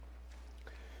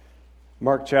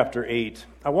Mark chapter 8.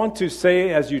 I want to say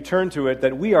as you turn to it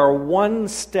that we are one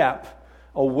step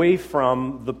away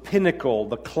from the pinnacle,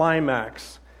 the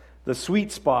climax, the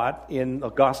sweet spot in the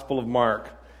Gospel of Mark.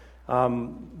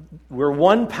 We're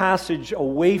one passage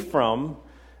away from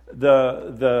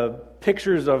the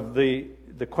pictures of the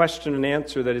question and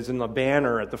answer that is in the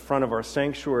banner at the front of our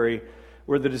sanctuary,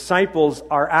 where the disciples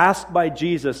are asked by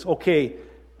Jesus, okay,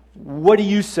 what do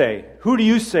you say? Who do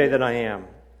you say that I am?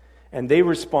 And they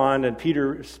respond, and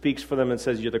Peter speaks for them and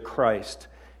says, you're the Christ.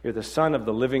 You're the Son of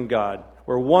the living God.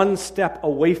 We're one step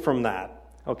away from that,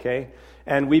 okay?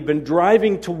 And we've been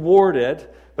driving toward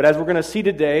it, but as we're going to see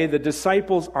today, the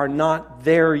disciples are not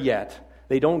there yet.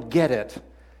 They don't get it.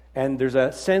 And there's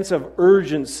a sense of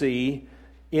urgency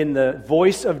in the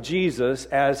voice of Jesus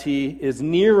as he is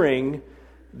nearing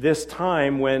this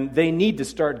time when they need to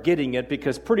start getting it,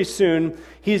 because pretty soon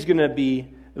he's going to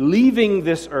be leaving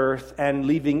this earth and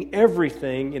leaving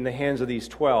everything in the hands of these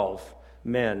 12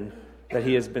 men that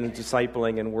he has been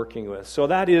discipling and working with. So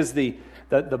that is the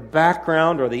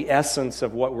background or the essence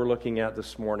of what we're looking at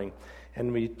this morning.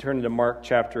 And we turn to Mark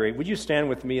chapter 8. Would you stand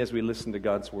with me as we listen to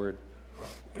God's word?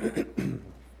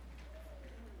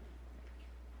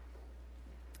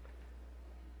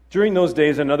 During those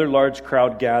days, another large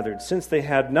crowd gathered. Since they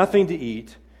had nothing to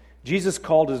eat, Jesus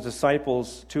called his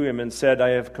disciples to him and said,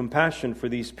 I have compassion for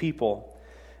these people.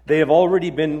 They have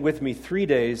already been with me 3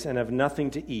 days and have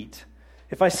nothing to eat.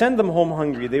 If I send them home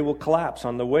hungry, they will collapse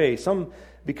on the way,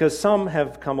 because some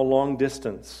have come a long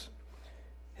distance.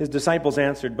 His disciples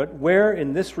answered, but where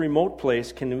in this remote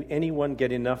place can anyone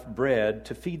get enough bread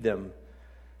to feed them?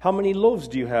 How many loaves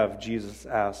do you have? Jesus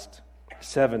asked.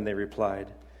 7, they replied.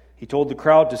 He told the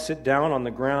crowd to sit down on the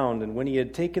ground, and when he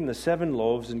had taken the 7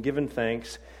 loaves and given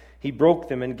thanks, he broke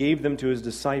them and gave them to his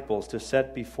disciples to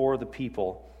set before the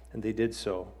people, and they did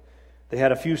so. They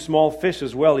had a few small fish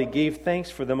as well. He gave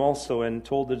thanks for them also and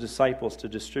told the disciples to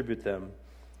distribute them.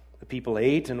 The people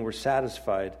ate and were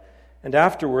satisfied. And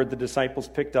afterward, the disciples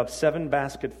picked up 7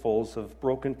 basketfuls of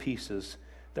broken pieces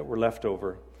that were left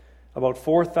over. About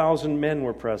 4,000 men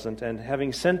were present, and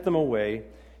having sent them away,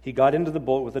 he got into the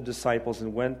boat with the disciples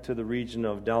and went to the region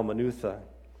of Dalmanutha.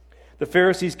 The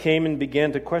Pharisees came and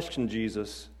began to question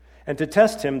Jesus. And to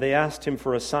test him, they asked him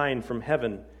for a sign from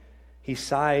heaven. He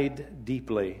sighed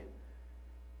deeply.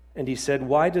 And he said,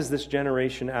 why does this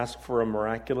generation ask for a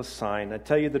miraculous sign? I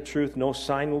tell you the truth, no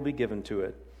sign will be given to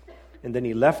it. And then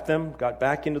he left them, got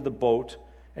back into the boat,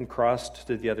 and crossed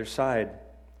to the other side.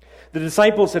 The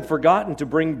disciples had forgotten to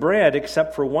bring bread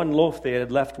except for 1 loaf they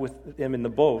had left with them in the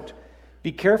boat.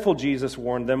 Be careful, Jesus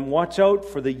warned them. Watch out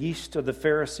for the yeast of the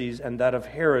Pharisees and that of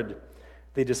Herod.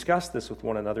 They discussed this with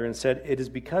one another and said, it is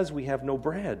because we have no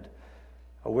bread.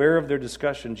 Aware of their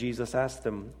discussion, Jesus asked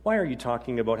them, why are you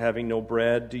talking about having no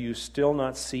bread? Do you still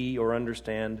not see or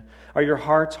understand? Are your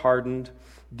hearts hardened?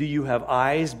 Do you have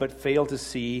eyes but fail to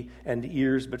see and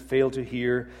ears but fail to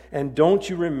hear? And don't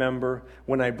you remember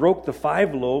when I broke the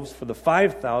 5 loaves for the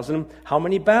 5,000, how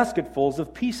many basketfuls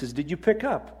of pieces did you pick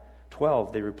up?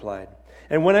 12, they replied.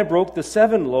 And when I broke the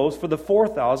 7 loaves for the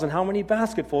 4,000, how many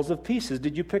basketfuls of pieces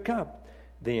did you pick up?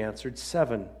 They answered,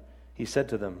 7. He said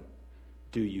to them,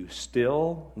 do you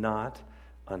still not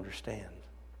understand?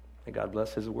 May God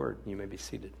bless his word. You may be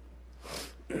seated.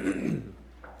 In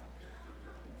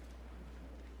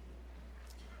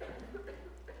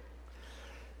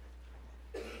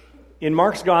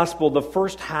Mark's gospel, the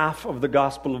first half of the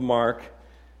Gospel of Mark,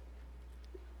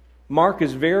 Mark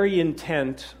is very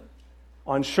intent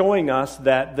on showing us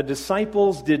that the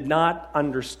disciples did not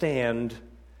understand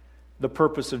the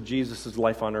purpose of Jesus'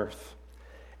 life on earth.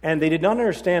 And they did not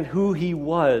understand who he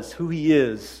was, who he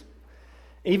is.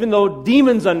 Even though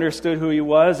demons understood who he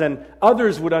was and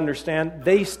others would understand,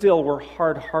 they still were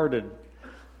hard-hearted.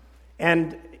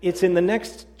 And it's in the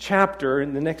next chapter,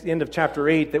 in the next end of chapter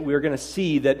 8, that we're going to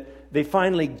see that they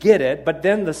finally get it. But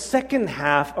then the second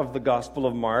half of the Gospel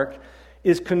of Mark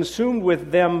is consumed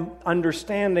with them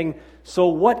understanding, so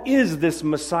what is this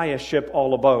Messiahship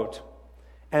all about?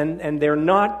 And they're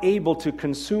not able to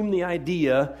consume the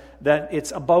idea that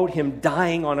it's about him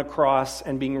dying on a cross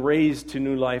and being raised to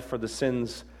new life for the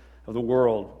sins of the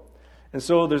world. And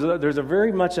so there's a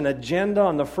very much an agenda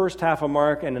on the first half of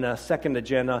Mark and a second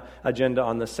agenda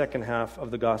on the second half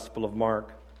of the Gospel of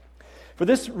Mark. For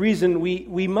this reason,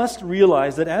 we must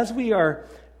realize that as we are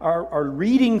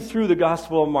reading through the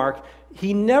Gospel of Mark,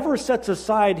 he never sets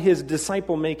aside his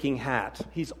disciple-making hat.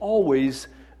 He's always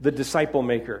the disciple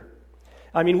maker.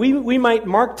 I mean,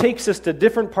 Mark takes us to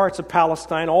different parts of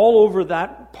Palestine, all over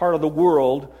that part of the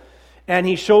world, and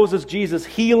he shows us Jesus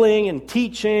healing and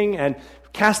teaching and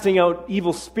casting out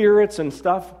evil spirits and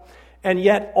stuff. And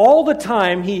yet, all the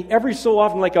time, every so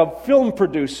often, like a film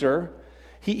producer,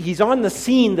 he's on the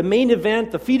scene, the main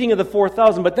event, the feeding of the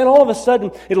 4,000, but then all of a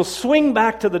sudden, it'll swing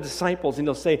back to the disciples, and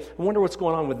he'll say, I wonder what's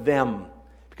going on with them.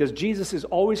 Because Jesus is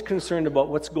always concerned about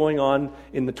what's going on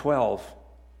in the 12.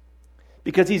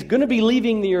 Because he's going to be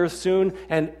leaving the earth soon,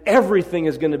 and everything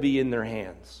is going to be in their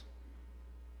hands.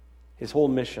 His whole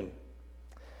mission.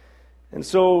 And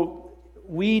so,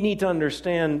 we need to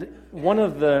understand one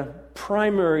of the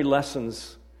primary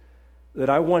lessons that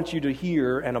I want you to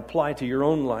hear and apply to your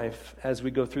own life as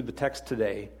we go through the text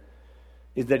today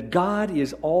is that God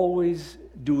is always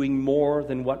doing more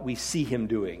than what we see him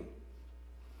doing.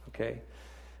 Okay?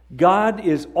 God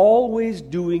is always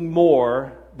doing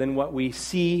more than what we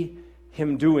see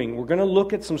him doing. We're going to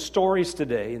look at some stories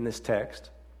today in this text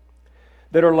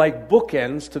that are like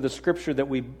bookends to the scripture that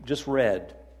we just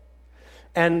read.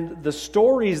 And the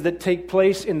stories that take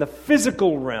place in the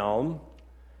physical realm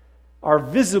are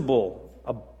visible.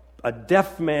 A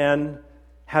deaf man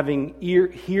having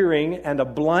hearing and a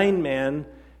blind man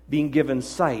being given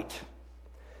sight.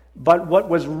 But what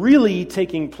was really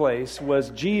taking place was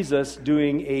Jesus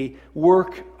doing a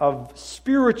work of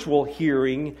spiritual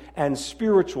hearing and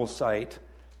spiritual sight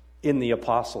in the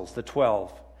apostles, the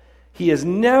 12. He has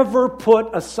never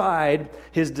put aside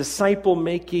his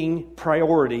disciple-making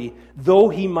priority, though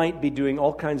he might be doing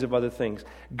all kinds of other things.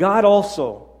 God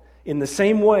also, in the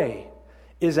same way,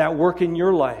 is at work in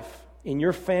your life, in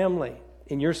your family,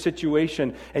 in your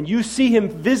situation. And you see him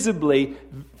visibly,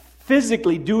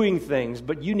 physically doing things,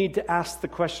 but you need to ask the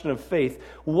question of faith.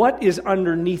 What is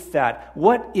underneath that?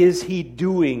 What is he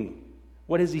doing?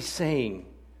 What is he saying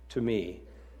to me,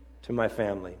 to my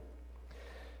family?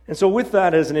 And so with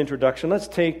that as an introduction, let's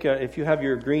take, if you have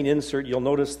your green insert, you'll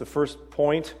notice the first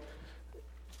point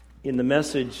in the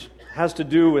message has to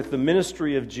do with the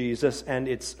ministry of Jesus and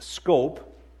its scope.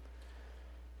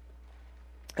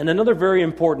 And another very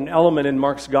important element in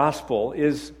Mark's gospel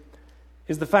is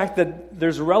the fact that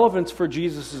there's relevance for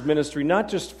Jesus' ministry, not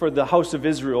just for the house of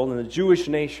Israel and the Jewish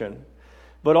nation,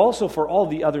 but also for all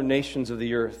the other nations of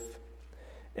the earth.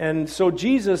 And so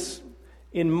Jesus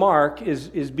in Mark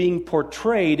is being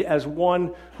portrayed as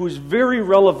one who's very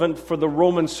relevant for the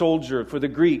Roman soldier, for the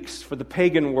Greeks, for the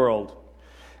pagan world.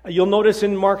 You'll notice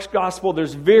in Mark's gospel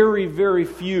there's very, very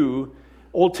few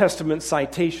Old Testament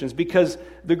citations because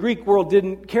the Greek world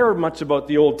didn't care much about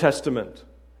the Old Testament.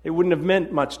 It wouldn't have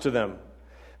meant much to them.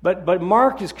 But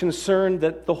Mark is concerned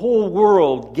that the whole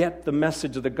world get the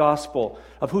message of the gospel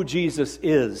of who Jesus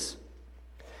is.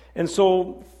 And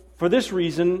so, for this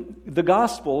reason, the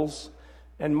Gospels,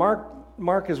 and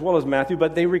Mark as well as Matthew,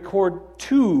 but they record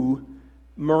two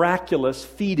miraculous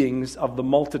feedings of the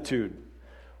multitude.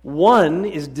 One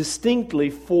is distinctly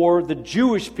for the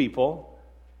Jewish people,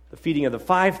 the feeding of the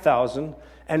 5,000,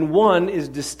 and one is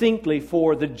distinctly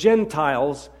for the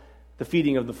Gentiles, the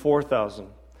feeding of the 4,000.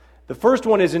 The first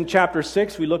one is in chapter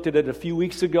 6. We looked at it a few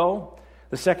weeks ago.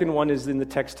 The second one is in the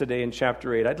text today in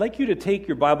chapter 8. I'd like you to take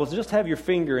your Bibles and just have your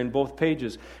finger in both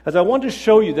pages, as I want to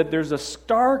show you that there's a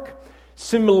stark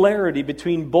similarity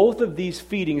between both of these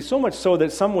feedings, so much so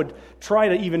that some would try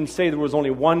to even say there was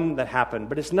only one that happened,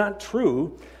 but it's not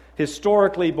true.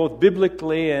 Historically, both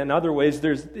biblically and other ways,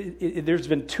 there's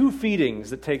been two feedings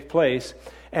that take place,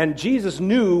 and Jesus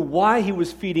knew why he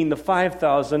was feeding the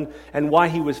 5,000 and why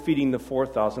he was feeding the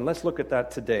 4,000. Let's look at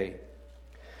that today.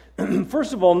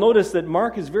 First of all, notice that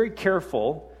Mark is very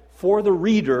careful for the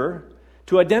reader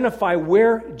to identify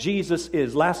where Jesus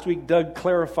is. Last week, Doug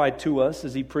clarified to us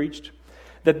as he preached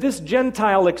that this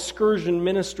Gentile excursion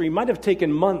ministry might have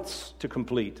taken months to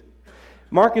complete.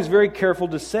 Mark is very careful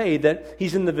to say that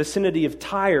he's in the vicinity of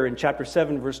Tyre in chapter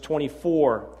 7, verse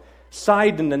 24.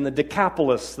 Sidon and the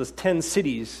Decapolis, the 10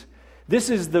 cities.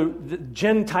 This is the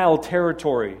Gentile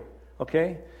territory,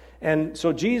 okay? And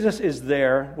so Jesus is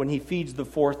there when he feeds the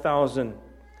 4,000.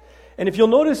 And if you'll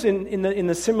notice in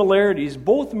the similarities,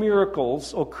 both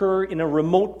miracles occur in a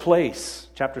remote place,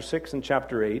 chapter 6 and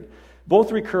chapter 8.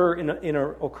 Both occur in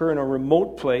a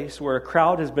remote place where a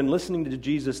crowd has been listening to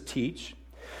Jesus teach.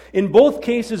 In both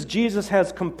cases, Jesus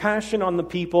has compassion on the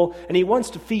people, and he wants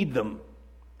to feed them.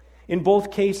 In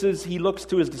both cases, he looks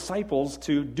to his disciples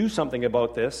to do something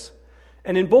about this.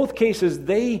 And in both cases,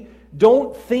 they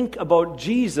don't think about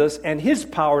Jesus and his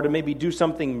power to maybe do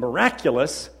something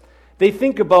miraculous. They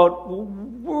think about,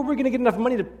 where are we going to get enough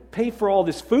money to pay for all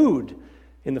this food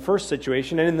in the first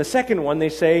situation? And in the second one, they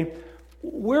say,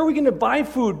 where are we going to buy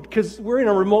food? Because we're in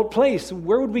a remote place.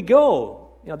 Where would we go?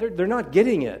 You know, they're not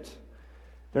getting it.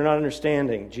 They're not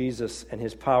understanding Jesus and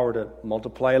his power to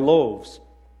multiply loaves.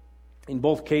 In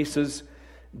both cases,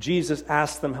 Jesus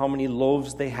asks them how many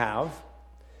loaves they have.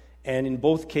 And in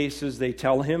both cases, they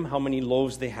tell him how many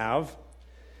loaves they have.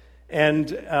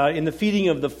 And in the feeding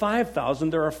of the 5,000,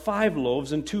 there are 5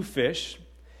 loaves and 2 fish.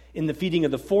 In the feeding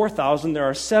of the 4,000, there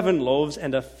are 7 loaves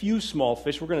and a few small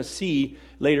fish. We're going to see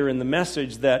later in the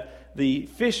message that the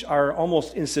fish are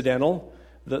almost incidental.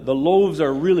 The loaves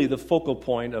are really the focal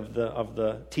point of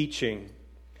the teaching.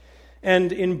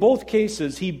 And in both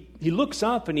cases, he looks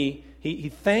up and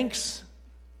he thanks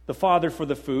the Father for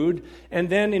the food, and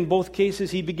then in both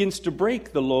cases he begins to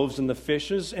break the loaves and the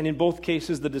fishes, and in both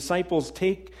cases the disciples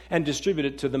take and distribute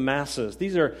it to the masses.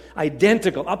 These are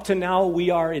identical. Up to now we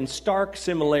are in stark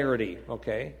similarity,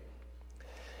 okay?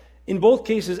 In both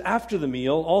cases after the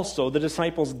meal, also, the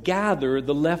disciples gather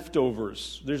the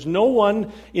leftovers. There's no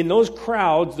one in those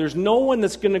crowds, there's no one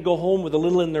that's going to go home with a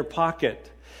little in their pocket.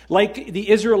 Like the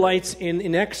Israelites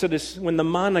in Exodus, when the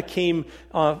manna came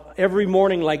every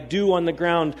morning like dew on the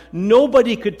ground,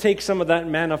 nobody could take some of that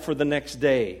manna for the next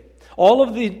day. All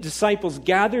of the disciples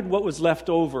gathered what was left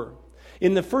over.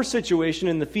 In the first situation,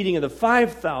 in the feeding of the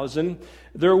 5,000,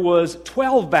 there was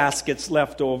 12 baskets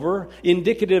left over,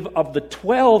 indicative of the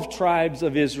 12 tribes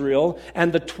of Israel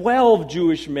and the 12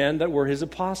 Jewish men that were his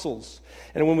apostles.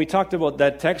 And when we talked about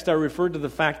that text, I referred to the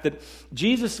fact that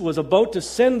Jesus was about to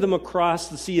send them across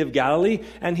the Sea of Galilee,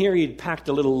 and here he'd packed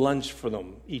a little lunch for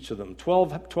them, each of them,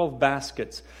 12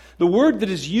 baskets. The word that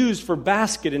is used for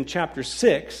basket in chapter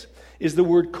 6 is the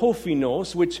word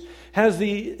kophinos, which has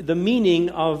the meaning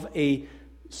of a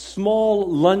small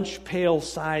lunch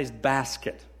pail-sized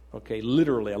basket. Okay,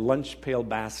 literally a lunch pail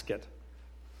basket.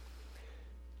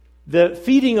 The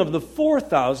feeding of the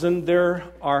 4,000, there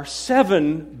are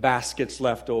 7 baskets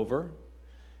left over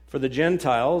for the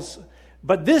Gentiles.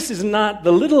 But this is not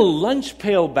the little lunch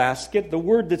pail basket. The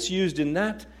word that's used in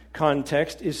that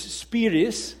context is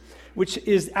spiris, which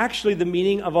is actually the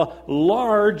meaning of a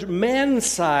large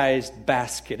man-sized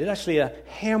basket. It's actually a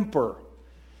hamper.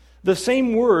 The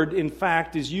same word, in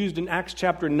fact, is used in Acts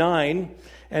chapter 9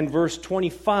 and verse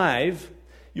 25.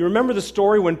 You remember the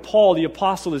story when Paul, the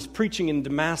apostle, is preaching in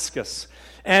Damascus,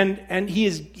 and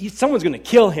someone's going to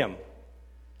kill him.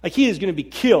 Like he is going to be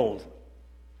killed.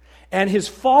 And his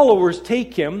followers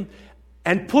take him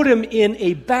and put him in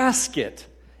a basket,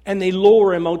 and they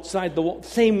lower him outside the wall.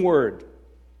 Same word.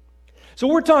 So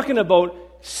we're talking about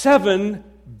 7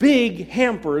 big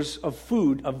hampers of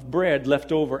food, of bread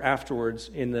left over afterwards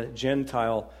in the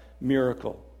Gentile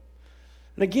miracle.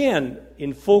 And again,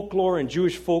 in folklore, in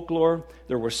Jewish folklore,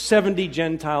 there were 70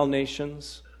 Gentile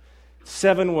nations.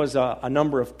 7 was a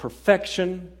number of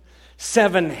perfection.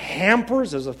 7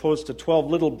 hampers, as opposed to 12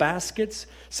 little baskets,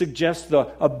 suggests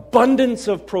the abundance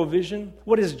of provision.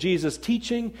 What is Jesus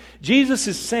teaching? Jesus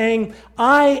is saying,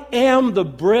 I am the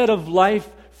bread of life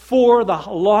for the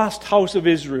lost house of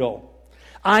Israel.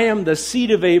 I am the seed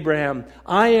of Abraham.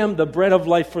 I am the bread of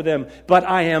life for them. But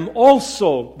I am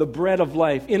also the bread of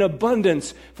life in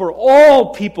abundance for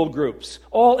all people groups,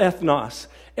 all ethnos,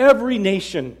 every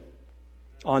nation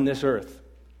on this earth.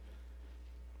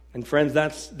 And friends,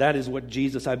 that is what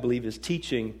Jesus, I believe, is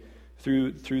teaching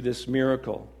through this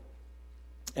miracle.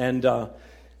 And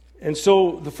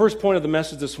so the first point of the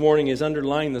message this morning is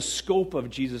underlying the scope of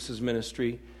Jesus'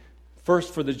 ministry,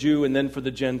 first for the Jew and then for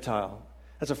the Gentile.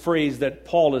 That's a phrase that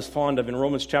Paul is fond of in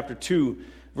Romans chapter 2,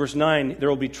 verse 9. There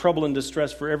will be trouble and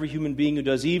distress for every human being who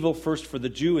does evil, first for the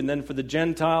Jew and then for the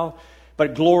Gentile.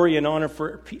 But glory and honor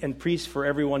and peace for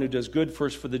everyone who does good,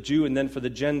 first for the Jew and then for the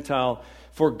Gentile.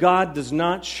 For God does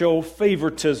not show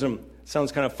favoritism.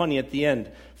 Sounds kind of funny at the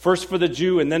end. First for the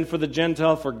Jew and then for the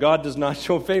Gentile, for God does not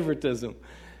show favoritism.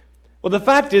 Well, the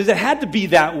fact is, it had to be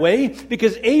that way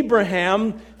because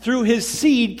Abraham, through his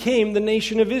seed, came the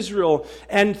nation of Israel.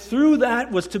 And through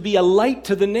that was to be a light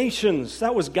to the nations.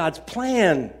 That was God's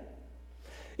plan.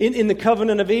 In the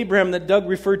covenant of Abraham that Doug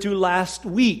referred to last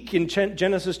week in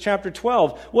Genesis chapter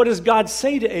 12, what does God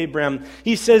say to Abraham?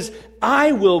 He says,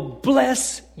 I will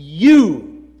bless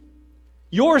you,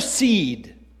 your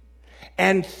seed,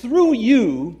 and through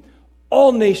you,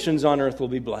 all nations on earth will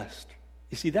be blessed.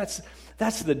 You see, that's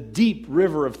the deep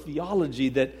river of theology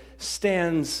that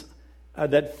stands,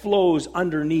 that flows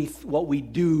underneath what we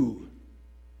do,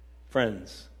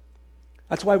 friends.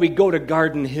 That's why we go to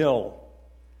Garden Hill.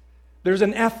 There's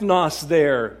an ethnos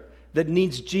there that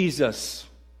needs Jesus.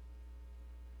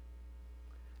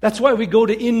 That's why we go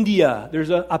to India. There's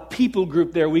a people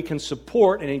group there we can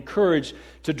support and encourage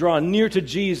to draw near to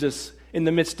Jesus in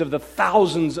the midst of the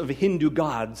thousands of Hindu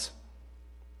gods.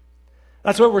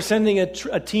 That's why we're sending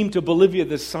a team to Bolivia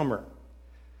this summer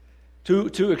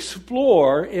to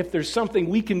explore if there's something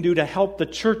we can do to help the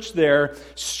church there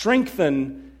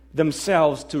strengthen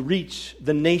themselves to reach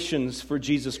the nations for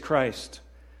Jesus Christ.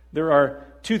 There are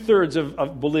 2/3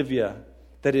 of Bolivia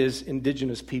that is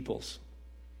indigenous peoples.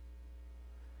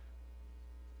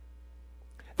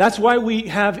 That's why we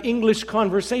have English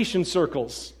conversation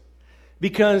circles,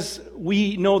 because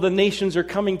we know the nations are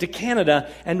coming to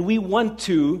Canada, and we want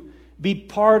to be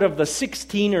part of the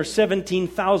 16 or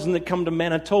 17,000 that come to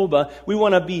Manitoba. We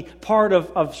want to be part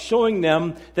of showing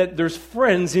them that there's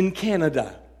friends in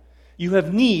Canada. You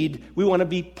have need. We want to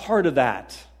be part of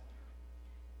that.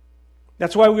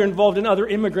 That's why we're involved in other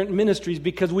immigrant ministries,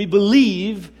 because we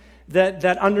believe that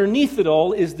underneath it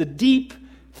all is the deep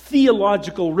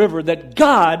theological river that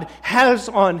God has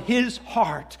on His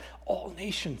heart all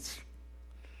nations.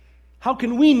 How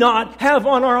can we not have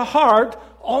on our heart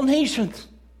all nations?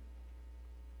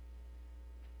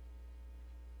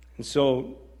 And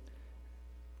so,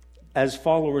 as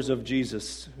followers of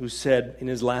Jesus, who said in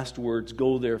His last words,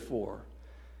 "Go therefore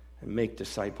and make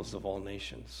disciples of all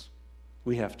nations,"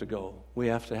 we have to go. We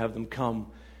have to have them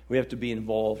come. We have to be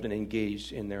involved and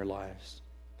engaged in their lives.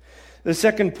 The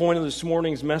second point of this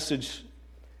morning's message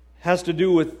has to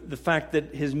do with the fact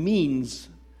that His means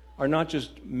are not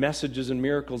just messages and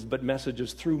miracles, but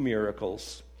messages through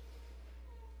miracles.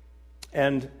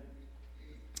 And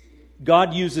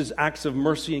God uses acts of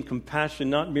mercy and compassion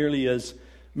not merely as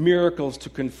miracles to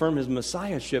confirm His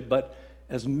messiahship, but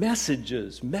as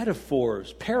messages,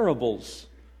 metaphors, parables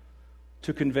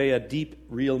to convey a deep,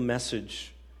 real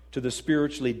message to the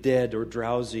spiritually dead or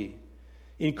drowsy.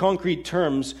 In concrete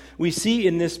terms, we see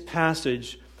in this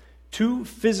passage 2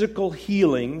 physical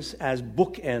healings as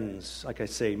bookends. Like I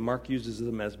say, Mark uses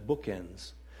them as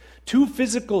bookends. 2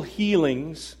 physical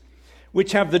healings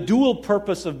which have the dual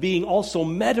purpose of being also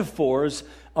metaphors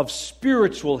of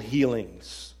spiritual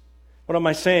healings. What am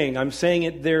I saying? I'm saying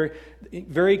it there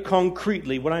very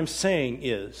concretely. What I'm saying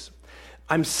is,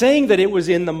 I'm saying that it was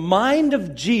in the mind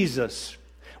of Jesus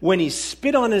when He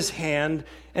spit on His hand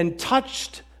and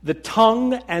touched the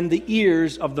tongue and the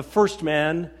ears of the first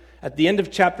man at the end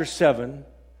of chapter 7.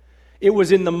 It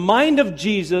was in the mind of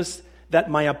Jesus that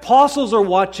my apostles are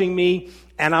watching me,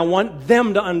 and I want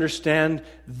them to understand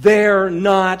they're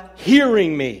not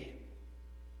hearing me.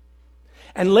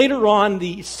 And later on,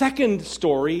 the second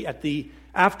story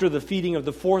after the feeding of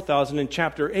the 4,000 in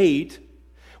chapter 8,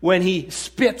 when He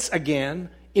spits again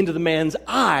into the man's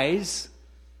eyes,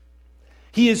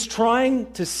 He is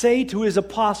trying to say to His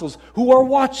apostles who are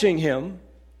watching Him,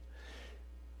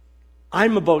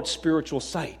 I'm about spiritual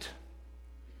sight,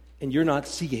 and you're not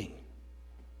seeing.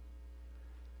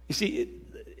 You see,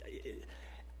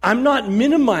 I'm not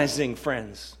minimizing,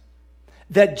 friends,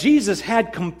 that Jesus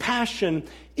had compassion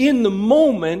in the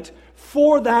moment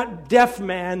for that deaf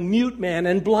man, mute man,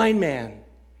 and blind man.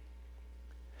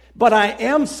 But I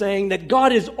am saying that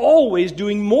God is always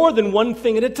doing more than one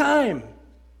thing at a time.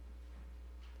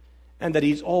 And that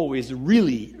He's always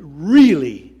really,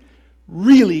 really,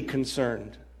 really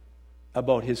concerned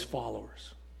about His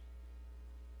followers.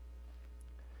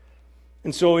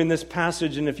 And so in this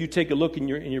passage, and if you take a look in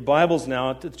your Bibles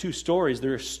now at the 2 stories,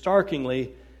 they're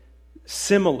starkingly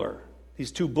similar.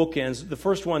 These 2 bookends. The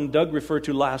first one Doug referred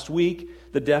to last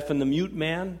week, the deaf and the mute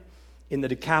man in the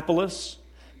Decapolis.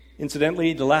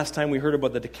 Incidentally, the last time we heard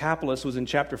about the Decapolis was in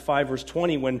chapter 5, verse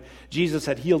 20, when Jesus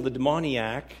had healed the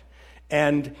demoniac.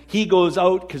 And he goes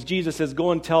out, because Jesus says, go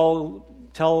and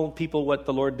tell people what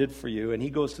the Lord did for you. And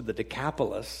he goes to the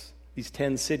Decapolis, these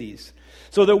 10 cities.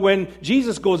 So that when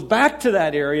Jesus goes back to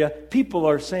that area, people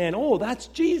are saying, oh, that's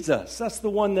Jesus. That's the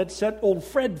one that set old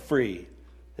Fred free,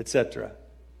 etc.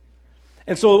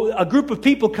 And so a group of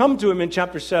people come to him in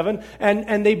chapter 7,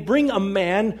 and they bring a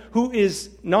man who is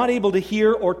not able to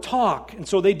hear or talk. And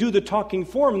so they do the talking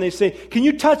for him, and they say, can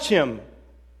you touch him?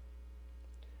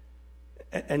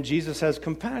 And Jesus has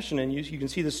compassion. And you can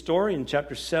see the story in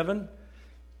chapter 7,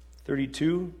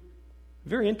 32.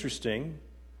 Very interesting.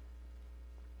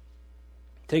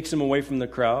 Takes him away from the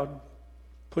crowd,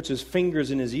 puts his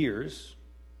fingers in his ears.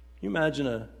 Can you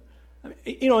imagine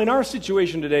in our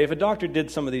situation today, if a doctor did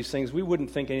some of these things, we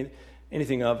wouldn't think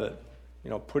anything of it.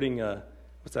 Putting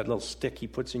what's that little stick he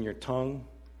puts in your tongue?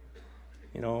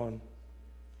 And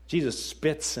Jesus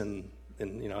spits, and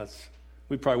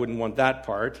we probably wouldn't want that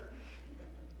part.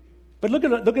 But look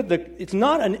at it's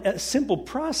not a simple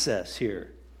process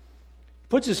here.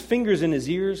 Puts his fingers in his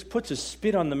ears, puts his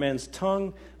spit on the man's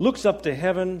tongue, looks up to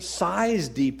heaven, sighs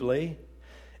deeply,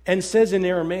 and says in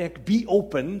Aramaic, be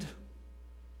opened.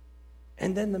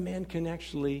 And then the man can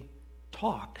actually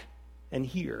talk and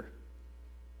hear.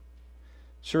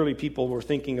 Surely people were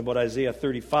thinking about Isaiah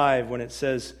 35 when it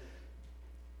says,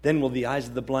 then will the eyes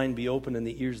of the blind be opened and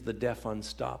the ears of the deaf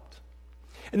unstopped.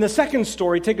 And the second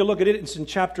story, take a look at it. It's in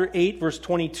chapter 8, verse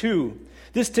 22.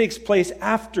 This takes place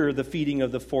after the feeding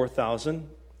of the 4,000.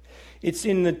 It's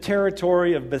in the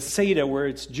territory of Bethsaida, where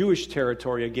it's Jewish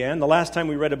territory again. The last time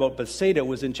we read about Bethsaida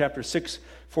was in chapter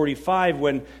 6:45,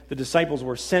 when the disciples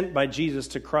were sent by Jesus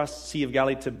to cross the Sea of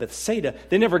Galilee to Bethsaida.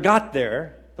 They never got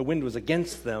there. The wind was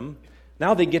against them.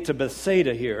 Now they get to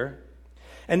Bethsaida here.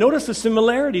 And notice the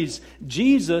similarities.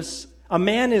 A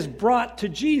man is brought to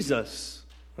Jesus,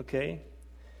 okay,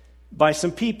 by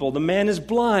some people. The man is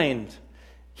blind.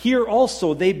 Here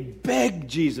also, they beg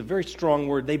Jesus. Very strong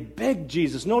word. They beg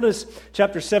Jesus. Notice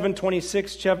chapter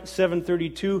 7:26, chapter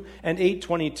 7:32, and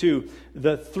 8:22.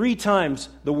 The three times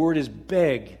the word is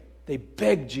beg. They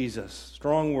beg Jesus.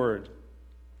 Strong word.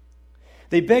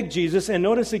 They beg Jesus, and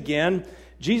notice again,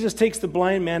 Jesus takes the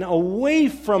blind man away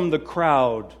from the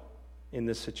crowd in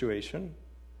this situation.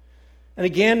 And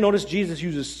again, notice Jesus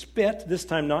uses spit, this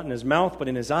time not in his mouth, but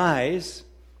in his eyes.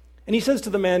 And he says to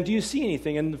the man, "Do you see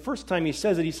anything?" And the first time he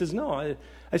says it, he says, "No,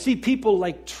 I see people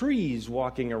like trees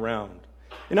walking around."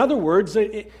 In other words,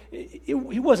 he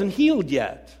wasn't healed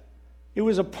yet. It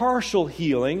was a partial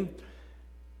healing.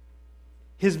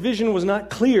 His vision was not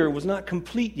clear, was not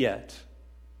complete yet.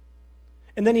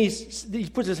 And then he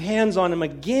puts his hands on him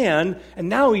again, and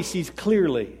now he sees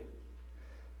clearly.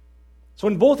 So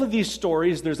in both of these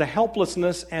stories, there's a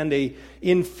helplessness and a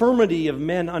infirmity of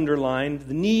men underlined,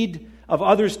 the need of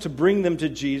others to bring them to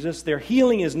Jesus. Their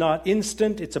healing is not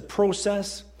instant, it's a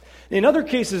process. In other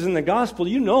cases in the gospel,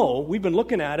 we've been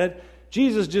looking at it,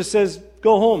 Jesus just says,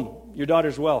 "Go home, your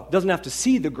daughter's well." Doesn't have to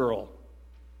see the girl.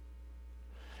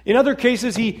 In other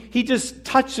cases, he just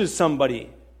touches somebody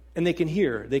and they can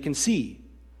hear, they can see.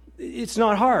 It's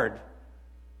not hard.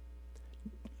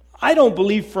 I don't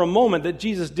believe for a moment that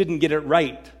Jesus didn't get it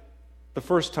right the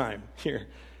first time here.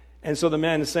 And so the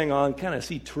man is saying, "Oh, I kind of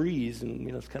see trees, and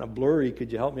it's kind of blurry.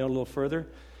 Could you help me out a little further?"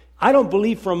 I don't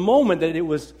believe for a moment that it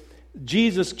was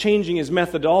Jesus changing his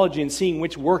methodology and seeing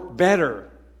which worked better.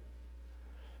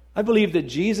 I believe that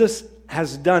Jesus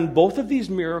has done both of these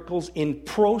miracles in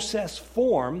process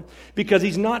form, because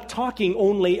he's not talking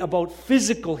only about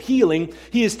physical healing.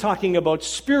 He is talking about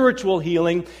spiritual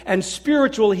healing, and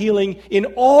spiritual healing in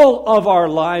all of our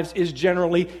lives is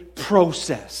generally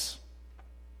process.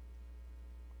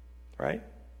 Right?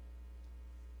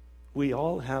 We're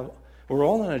all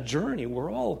on a journey.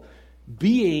 We're all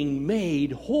being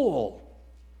made whole.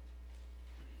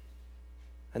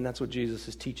 And that's what Jesus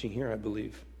is teaching here, I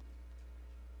believe.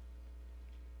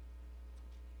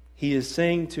 He is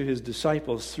saying to his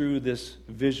disciples through this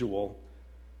visual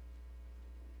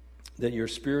that you're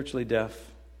spiritually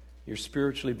deaf, you're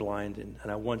spiritually blind, and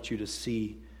I want you to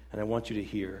see, and I want you to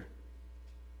hear.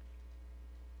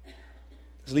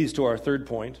 This leads to our third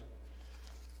point.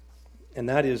 And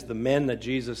that is the men that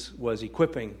Jesus was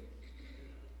equipping,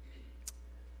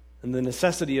 and the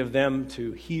necessity of them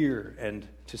to hear and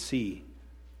to see.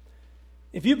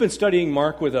 If you've been studying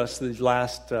Mark with us these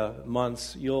last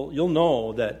months, you'll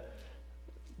know that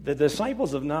the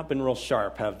disciples have not been real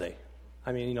sharp, have they?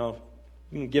 I mean, you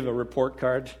can give a report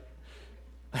card.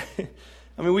 I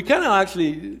mean, we kind of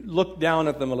actually look down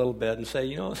at them a little bit and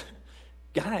say,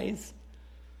 guys.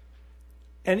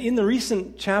 And in the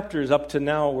recent chapters up to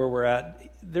now where we're at,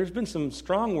 there's been some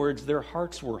strong words. Their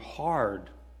hearts were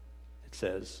hard, it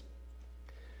says.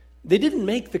 They didn't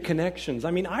make the connections.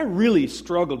 I mean, I really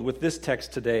struggled with this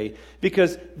text today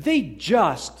because they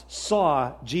just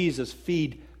saw Jesus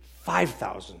feed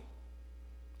 5,000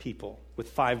 people with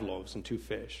 5 loaves and 2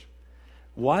 fish.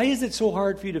 Why is it so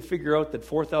hard for you to figure out that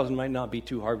 4,000 might not be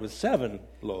too hard with 7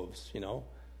 loaves,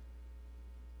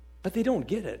 But they don't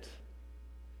get it.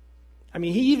 I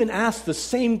mean, he even asked the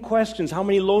same questions. How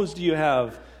many loaves do you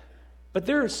have? But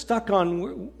they're stuck on,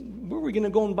 where are we going to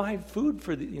go and buy food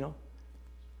for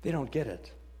They don't get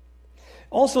it.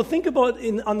 Also, think about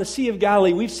on the Sea of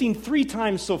Galilee. We've seen 3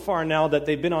 times so far now that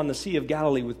they've been on the Sea of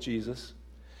Galilee with Jesus.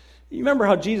 You remember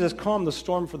how Jesus calmed the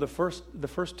storm for the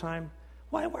first time?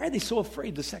 Why are they so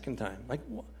afraid the second time? Like,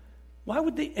 why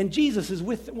would they? And Jesus is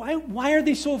with them. Why are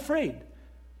they so afraid?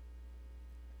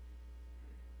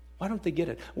 Why don't they get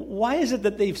it? Why is it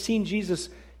that they've seen Jesus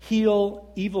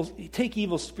take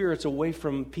evil spirits away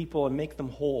from people and make them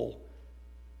whole?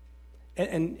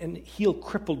 And heal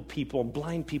crippled people, and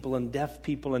blind people, and deaf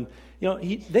people, and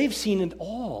they've seen it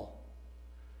all,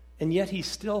 and yet he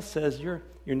still says, "You're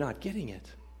not getting it."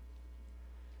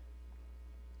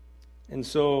 And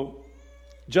so,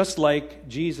 just like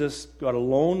Jesus got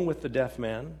alone with the deaf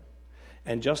man,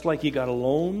 and just like he got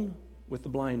alone with the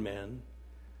blind man,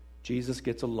 Jesus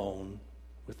gets alone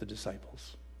with the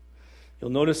disciples. You'll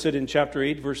notice it in chapter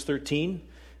 8, verse 13.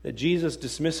 that Jesus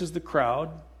dismisses the crowd.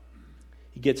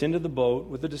 He gets into the boat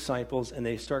with the disciples, and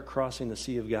they start crossing the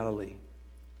Sea of Galilee.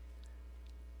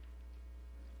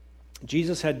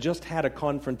 Jesus had just had a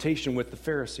confrontation with the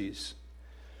Pharisees.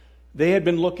 They had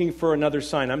been looking for another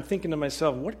sign. I'm thinking to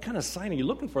myself, what kind of sign are you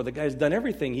looking for? The guy's done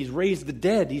everything. He's raised the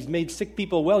dead. He's made sick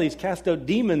people well. He's cast out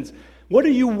demons. What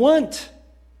do you want?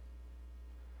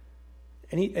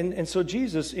 And so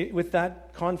Jesus, with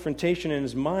that confrontation in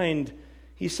his mind,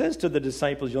 he says to the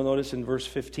disciples, you'll notice in verse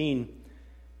 15,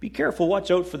 be careful, watch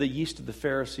out for the yeast of the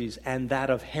Pharisees and that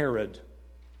of Herod.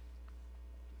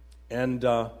 And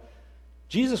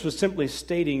Jesus was simply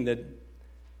stating that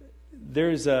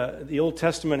the Old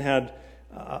Testament had,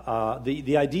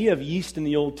 the idea of yeast in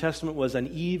the Old Testament was an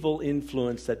evil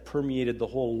influence that permeated the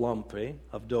whole lump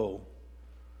of dough.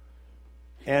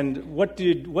 And what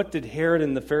did Herod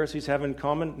and the Pharisees have in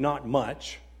common? Not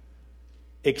much,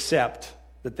 except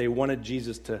that they wanted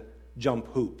Jesus to jump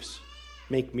hoops,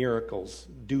 make miracles,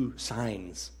 do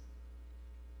signs.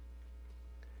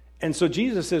 And so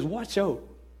Jesus says, watch out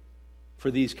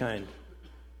for these kind.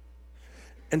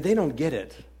 And they don't get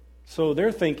it. So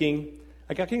they're thinking,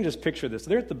 I can just picture this.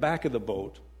 They're at the back of the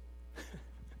boat.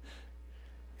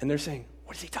 And they're saying,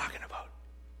 what is he talking about?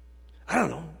 I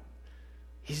don't know.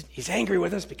 He's angry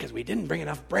with us because we didn't bring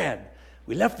enough bread.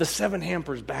 We left the 7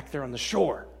 hampers back there on the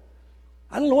shore.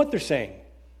 I don't know what they're saying.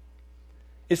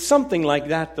 It's something like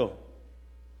that, though.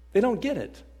 They don't get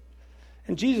it.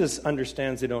 And Jesus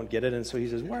understands they don't get it, and so he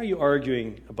says, why are you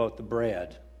arguing about the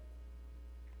bread?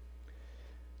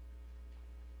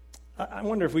 I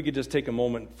wonder if we could just take a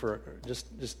moment for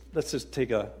let's just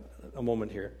take a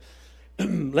moment here.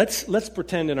 Let's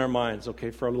pretend in our minds,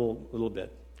 okay, for a little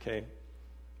bit, okay.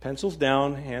 Pencils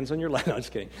down, hands on your lap. No, I'm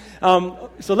just kidding.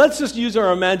 So let's just use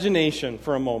our imagination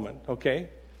for a moment, okay?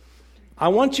 I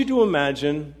want you to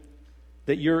imagine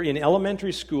that you're in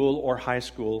elementary school or high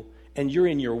school and you're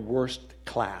in your worst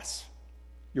class,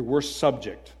 your worst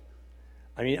subject.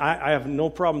 I mean, I have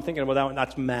no problem thinking about that one.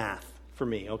 That's math for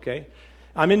me, okay?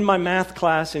 I'm in my math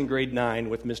class in grade 9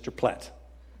 with Mr. Plett,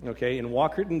 okay, in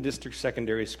Walkerton District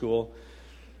Secondary School.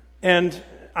 And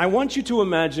I want you to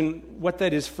imagine what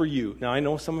that is for you. Now, I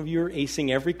know some of you are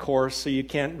acing every course, so you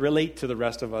can't relate to the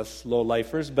rest of us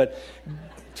low-lifers, but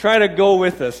try to go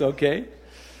with us, okay?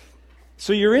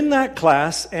 So you're in that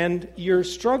class, and you're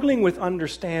struggling with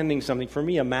understanding something, for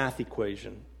me, a math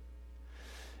equation.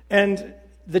 And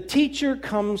the teacher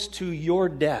comes to your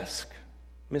desk.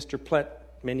 Mr. Plett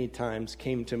many times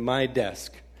came to my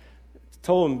desk. It's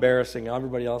so embarrassing.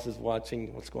 Everybody else is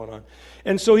watching what's going on.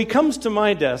 And so he comes to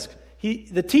my desk.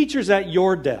 The teacher's at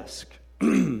your desk.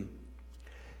 And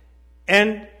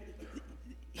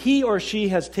he or she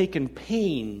has taken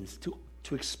pains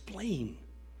to explain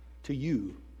to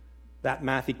you that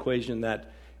math equation,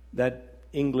 that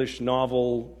English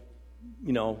novel,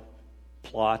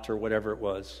 plot or whatever it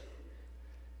was.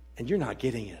 And you're not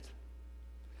getting it.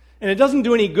 And it doesn't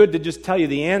do any good to just tell you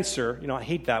the answer. I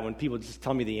hate that when people just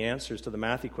tell me the answers to the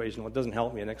math equation. Well, it doesn't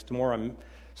help me. Tomorrow I'm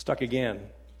stuck again.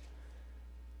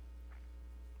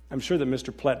 I'm sure that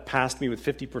Mr. Plett passed me with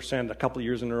 50% a couple of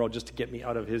years in a row just to get me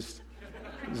out of his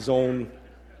zone.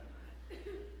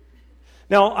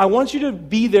 Now, I want you to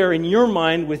be there in your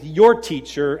mind with your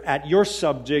teacher at your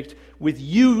subject, with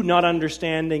you not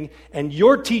understanding, and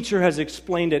your teacher has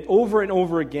explained it over and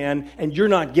over again, and you're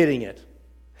not getting it.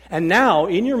 And now,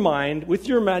 in your mind, with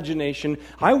your imagination,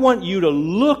 I want you to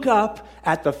look up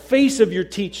at the face of your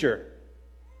teacher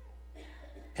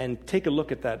and take a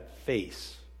look at that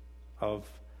face of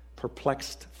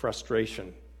perplexed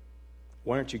frustration.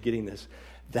 Why aren't you getting this?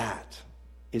 That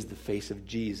is the face of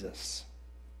Jesus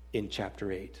in chapter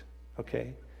 8.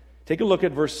 Okay? Take a look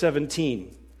at verse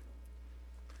 17.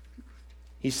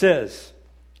 He says,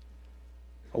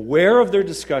 aware of their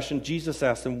discussion, Jesus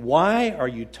asked them, why are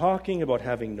you talking about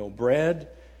having no bread?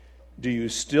 Do you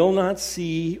still not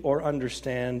see or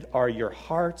understand? Are your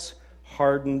hearts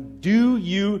hardened? Do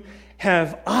you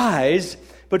have eyes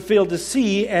but fail to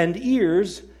see, and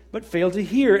ears but fail to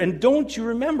hear? And don't you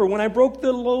remember when I broke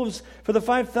the loaves for the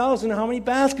 5,000, how many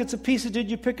baskets of pieces did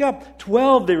you pick up?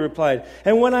 12, they replied.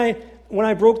 And when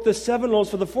I broke the 7 loaves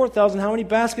for the 4,000, how many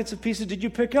baskets of pieces did you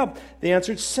pick up? They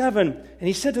answered, 7. And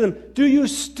he said to them, do you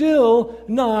still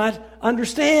not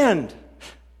understand?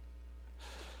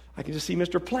 I can just see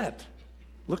Mr. Plett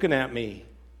looking at me.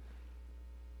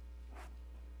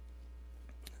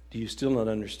 Do you still not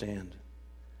understand?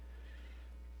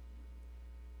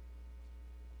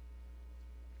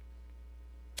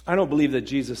 I don't believe that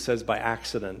Jesus says by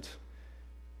accident,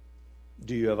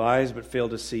 do you have eyes but fail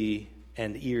to see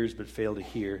and ears but fail to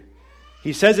hear?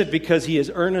 He says it because he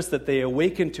is earnest that they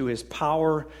awaken to his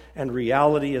power and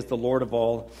reality as the Lord of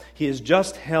all. He has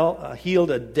just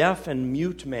healed a deaf and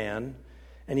mute man,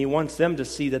 and he wants them to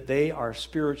see that they are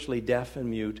spiritually deaf and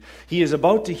mute. He is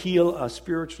about to heal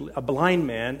a blind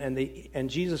man, and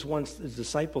Jesus wants his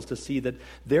disciples to see that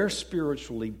they're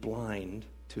spiritually blind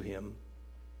to him.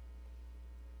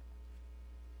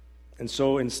 And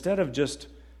so instead of just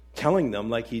telling them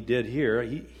like he did here,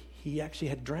 he actually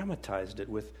had dramatized it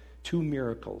with 2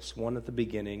 miracles, one at the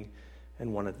beginning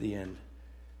and one at the end.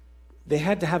 They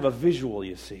had to have a visual,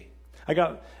 you see.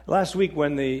 Last week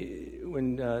when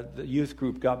the youth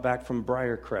group got back from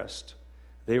Briarcrest,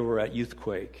 they were at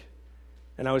Youthquake.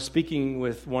 And I was speaking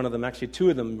with one of them, actually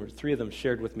 2 of them or 3 of them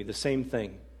shared with me the same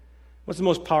thing. What's the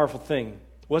most powerful thing?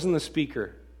 It wasn't the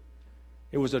speaker.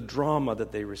 It was a drama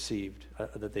that they received,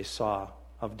 that they saw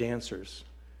of dancers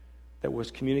that was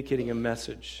communicating a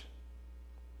message.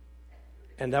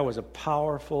 And that was a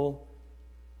powerful,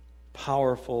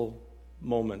 powerful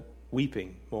moment,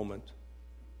 weeping moment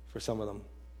for some of them.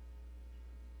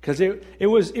 Because it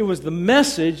was the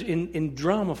message in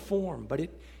drama form, but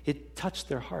it touched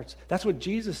their hearts. That's what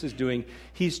Jesus is doing.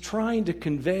 He's trying to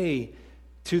convey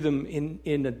to them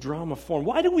in a drama form.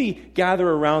 Why do we gather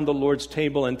around the Lord's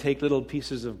table and take little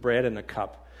pieces of bread and a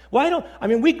cup?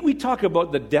 We talk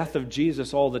about the death of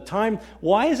Jesus all the time.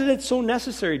 Why is it so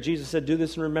necessary? Jesus said, do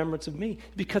this in remembrance of me.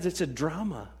 Because it's a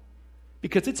drama.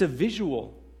 Because it's a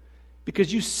visual.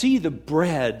 Because you see the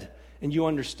bread and you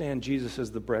understand Jesus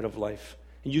as the bread of life.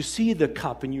 And you see the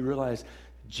cup and you realize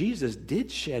Jesus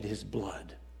did shed his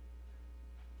blood.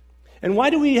 And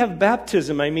why do we have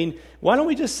baptism? Why don't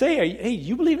we just say, hey,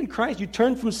 you believe in Christ? You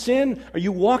turned from sin? Are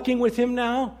you walking with him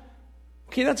now?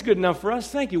 Okay, that's good enough for us.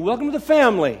 Thank you. Welcome to the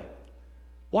family.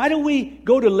 Why do we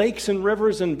go to lakes and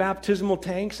rivers and baptismal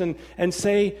tanks and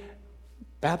say,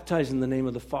 baptize in the name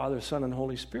of the Father, Son, and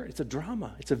Holy Spirit? It's a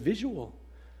drama. It's a visual.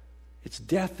 It's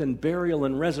death and burial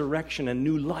and resurrection and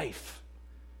new life.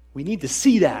 We need to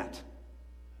see that.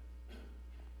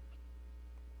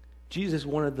 Jesus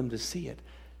wanted them to see it.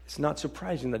 It's not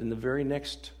surprising that in the very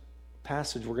next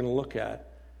passage we're going to look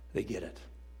at, they get it.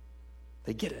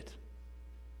 They get it.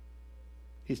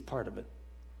 He's part of it.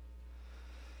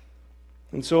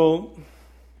 And so,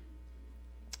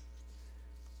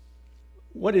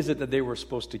 what is it that they were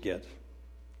supposed to get?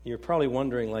 You're probably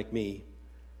wondering, like me,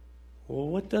 well,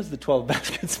 what does the 12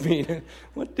 baskets mean?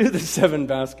 What do the 7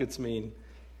 baskets mean?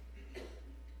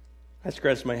 I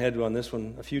scratched my head on this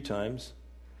one a few times.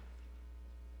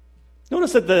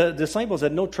 Notice that the disciples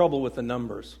had no trouble with the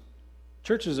numbers.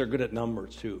 Churches are good at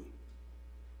numbers, too.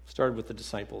 Started with the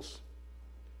disciples.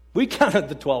 We counted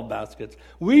the 12 baskets.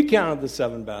 We counted the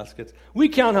 7 baskets. We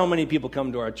count how many people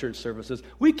come to our church services.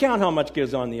 We count how much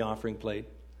goes on the offering plate.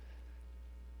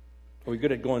 Are we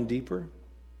good at going deeper?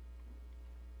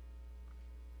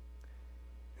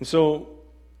 And so,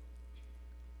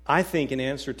 I think in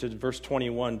answer to verse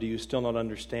 21, do you still not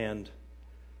understand?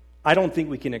 I don't think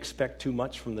we can expect too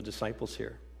much from the disciples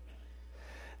here.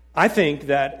 I think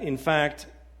that, in fact,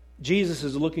 Jesus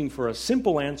is looking for a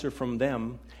simple answer from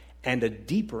them and a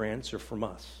deeper answer from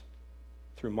us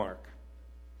through Mark.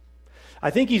 I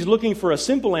think he's looking for a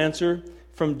simple answer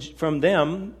from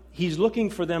them. He's looking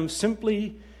for them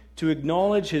simply to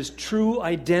acknowledge his true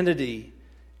identity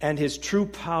and his true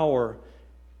power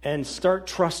and start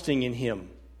trusting in him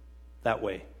that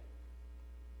way.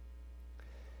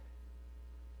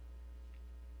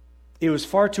 It was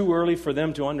far too early for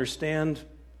them to understand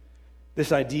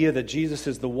this idea that Jesus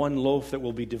is the one loaf that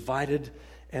will be divided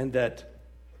and that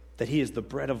he is the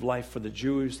bread of life for the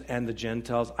Jews and the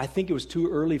Gentiles. I think it was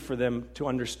too early for them to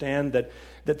understand that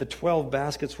the 12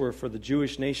 baskets were for the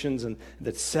Jewish nations and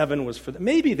that 7 was for them.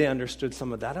 Maybe they understood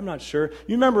some of that. I'm not sure.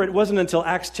 You remember, it wasn't until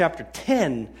Acts chapter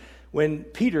 10 when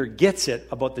Peter gets it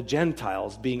about the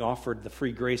Gentiles being offered the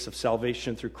free grace of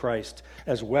salvation through Christ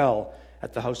as well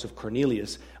at the house of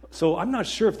Cornelius. So I'm not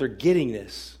sure if they're getting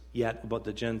this yet about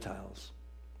the Gentiles.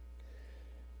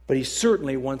 But he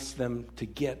certainly wants them to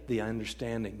get the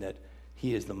understanding that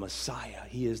he is the Messiah.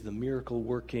 He is the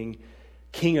miracle-working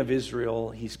King of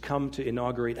Israel. He's come to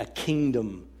inaugurate a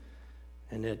kingdom,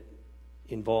 and it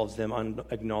involves them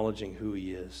acknowledging who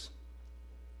he is.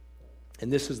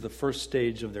 And this is the first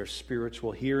stage of their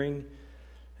spiritual hearing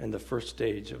and the first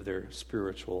stage of their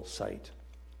spiritual sight.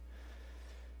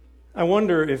 I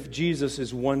wonder if Jesus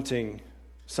is wanting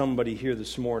somebody here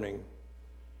this morning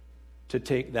to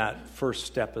take that first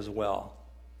step as well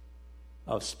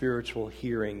of spiritual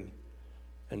hearing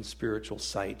and spiritual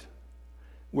sight,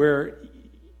 where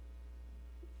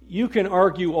you can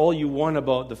argue all you want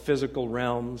about the physical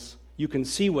realms. you can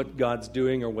see what God's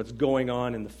doing or what's going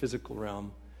on in the physical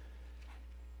realm.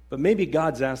 But maybe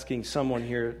God's asking someone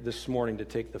here this morning to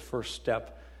take the first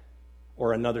step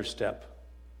or another step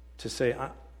to say,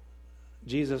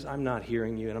 Jesus, I'm not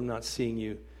hearing you and I'm not seeing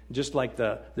you. Just like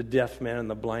the deaf man and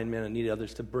the blind man and need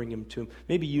others to bring him to him.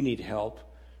 Maybe you need help.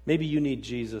 Maybe you need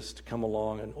Jesus to come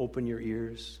along and open your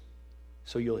ears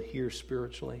so you'll hear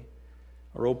spiritually.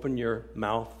 Or open your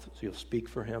mouth so you'll speak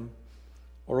for him.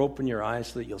 Or open your eyes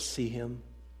so that you'll see him.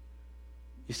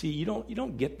 You see, you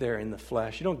don't get there in the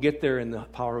flesh. You don't get there in the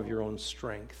power of your own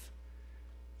strength.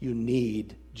 You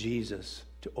need Jesus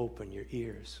to open your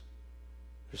ears.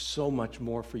 There's so much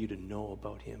more for you to know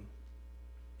about him,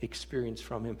 experience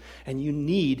from him, and you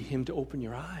need him to open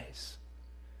your eyes.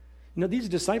 You know, these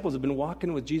disciples have been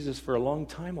walking with Jesus for a long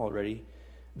time already.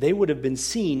 They would have been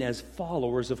seen as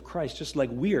followers of Christ, just like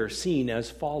we are seen as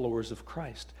followers of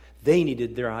Christ. They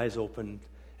needed their eyes opened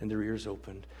and their ears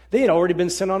opened. They had already been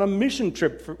sent on a mission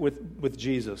trip with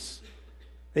Jesus.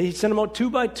 They sent them out 2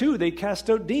 by 2. They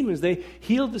cast out demons. They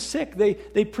healed the sick.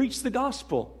 They preached the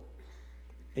gospel.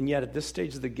 And yet at this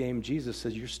stage of the game, Jesus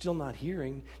says, you're still not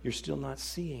hearing. You're still not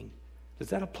seeing. Does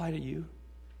that apply to you?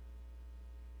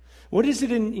 What is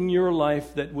it in your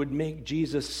life that would make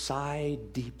Jesus sigh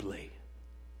deeply,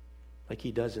 like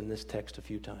he does in this text a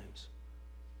few times?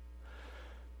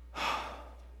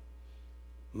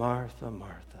 Martha,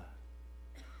 Martha.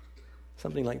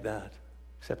 Something like that,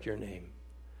 except your name.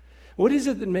 What is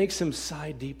it that makes him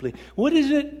sigh deeply? What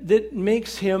is it that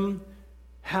makes him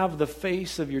have the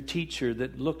face of your teacher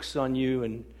that looks on you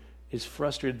and is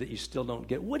frustrated that you still don't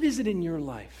get? What is it in your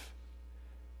life?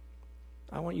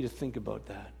 I want you to think about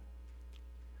that.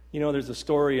 You know, there's a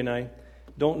story, and I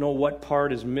don't know what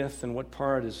part is myth and what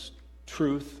part is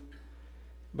truth.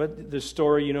 But the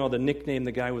story, you know, the nickname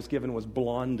the guy was given was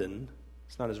Blondin.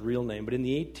 It's not his real name. But in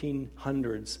the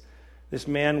 1800s, this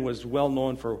man was well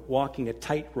known for walking a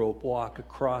tightrope walk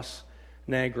across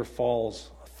Niagara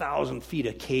Falls, 1,000 feet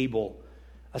of cable,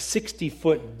 a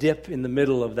 60-foot dip in the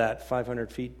middle of that 500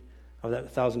 feet, of that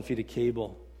 1,000 feet of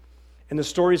cable. And the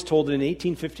story is told that in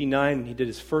 1859, he did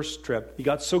his first trip. He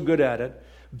got so good at it,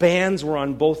 bands were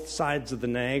on both sides of the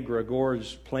Niagara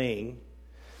Gorge playing.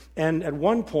 And at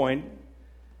one point,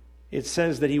 it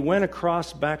says that he went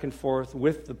across back and forth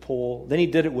with the pole. Then he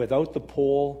did it without the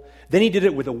pole. Then he did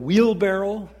it with a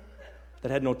wheelbarrow that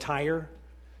had no tire.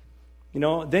 You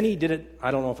know, then he did it,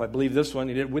 I don't know if I believe this one,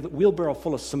 he did it with a wheelbarrow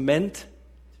full of cement.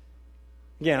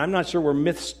 Again, I'm not sure where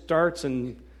myth starts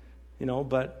and, you know,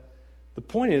 but the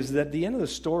point is that at the end of the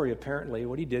story, apparently,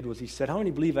 what he did was he said, how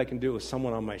many believe I can do it with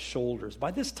someone on my shoulders?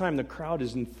 By this time, the crowd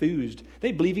is enthused.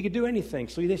 They believe he could do anything.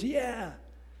 So they say, yeah.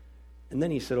 And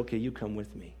then he said, okay, you come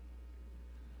with me.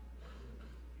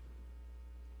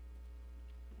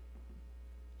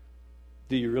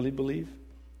 Do you really believe?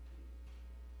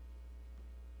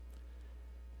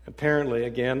 Apparently,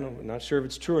 again, I'm not sure if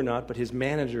it's true or not, but his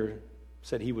manager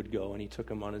said he would go, and he took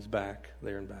him on his back,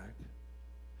 there and back.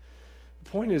 The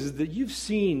point is that you've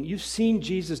seen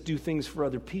Jesus do things for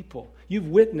other people. You've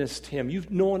witnessed him. You've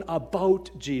known about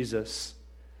Jesus.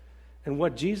 And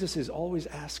what Jesus is always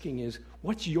asking is,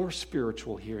 what's your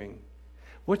spiritual hearing?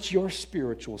 What's your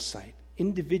spiritual sight?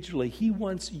 Individually, he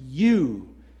wants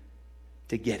you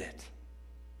to get it.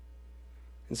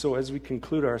 And so as we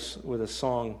conclude with a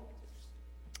song,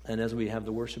 and as we have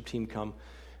the worship team come,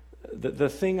 the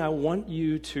thing I want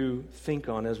you to think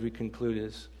on as we conclude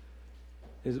is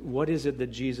what is it that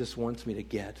Jesus wants me to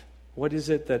get? What's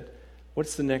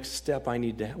the next step I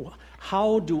need to,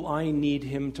 how do I need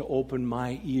him to open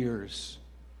my ears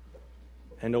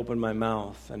and open my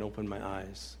mouth and open my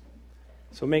eyes?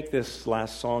 So make this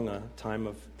last song a time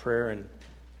of prayer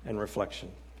and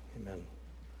reflection. Amen.